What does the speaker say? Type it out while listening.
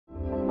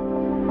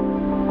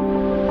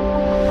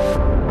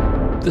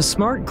The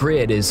smart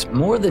grid is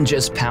more than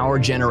just power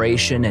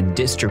generation and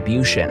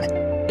distribution.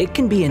 It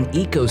can be an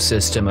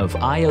ecosystem of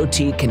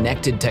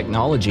IoT-connected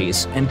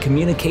technologies and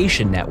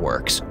communication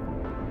networks.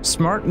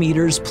 Smart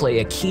meters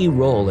play a key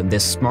role in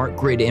this smart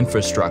grid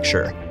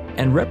infrastructure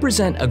and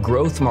represent a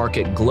growth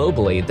market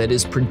globally that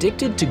is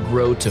predicted to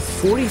grow to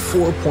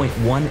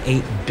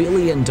 $44.18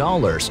 billion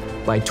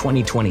by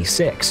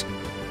 2026.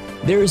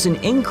 There is an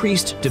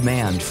increased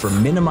demand for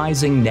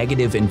minimizing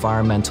negative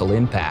environmental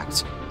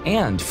impacts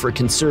and for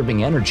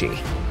conserving energy.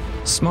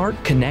 Smart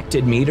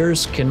connected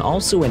meters can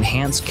also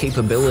enhance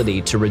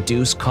capability to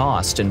reduce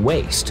cost and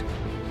waste.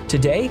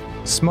 Today,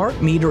 smart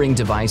metering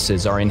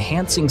devices are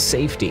enhancing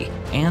safety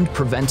and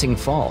preventing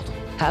fault.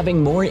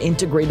 Having more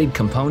integrated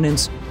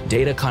components,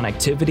 data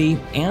connectivity,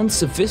 and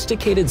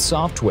sophisticated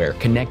software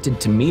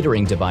connected to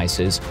metering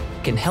devices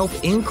can help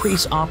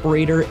increase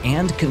operator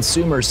and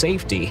consumer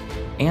safety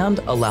and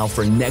allow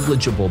for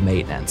negligible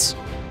maintenance.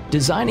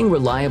 Designing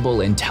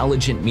reliable,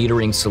 intelligent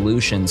metering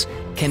solutions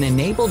can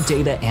enable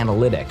data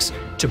analytics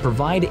to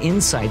provide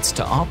insights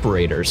to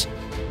operators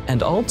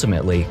and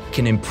ultimately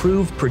can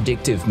improve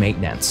predictive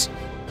maintenance.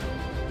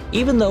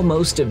 Even though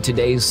most of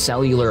today's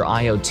cellular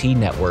IoT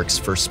networks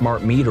for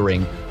smart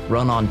metering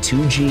run on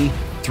 2G,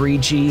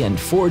 3G, and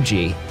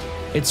 4G,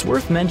 it's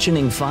worth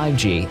mentioning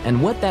 5G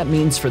and what that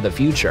means for the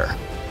future.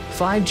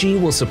 5G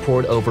will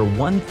support over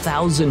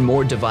 1,000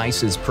 more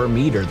devices per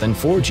meter than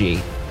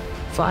 4G.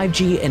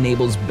 5G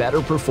enables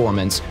better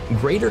performance,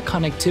 greater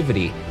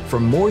connectivity for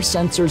more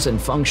sensors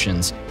and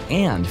functions,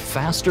 and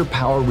faster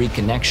power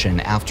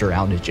reconnection after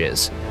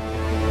outages.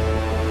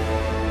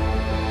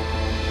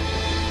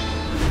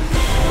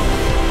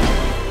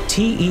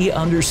 TE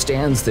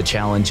understands the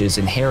challenges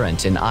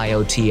inherent in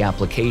IoT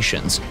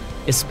applications,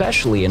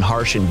 especially in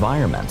harsh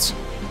environments.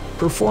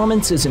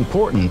 Performance is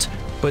important,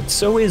 but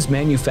so is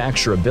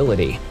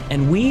manufacturability,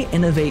 and we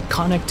innovate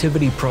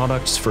connectivity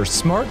products for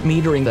smart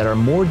metering that are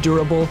more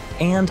durable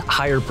and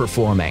higher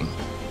performing.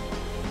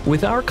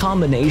 With our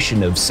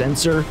combination of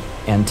sensor,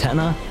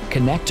 antenna,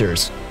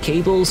 connectors,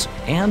 cables,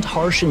 and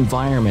harsh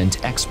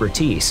environment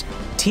expertise,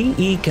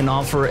 TE can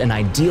offer an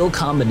ideal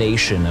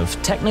combination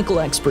of technical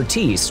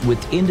expertise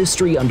with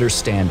industry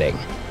understanding.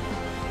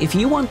 If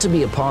you want to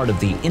be a part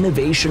of the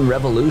innovation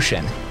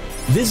revolution,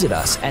 visit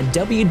us at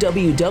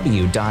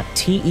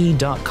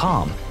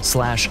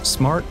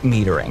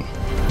www.te.com/smartmetering.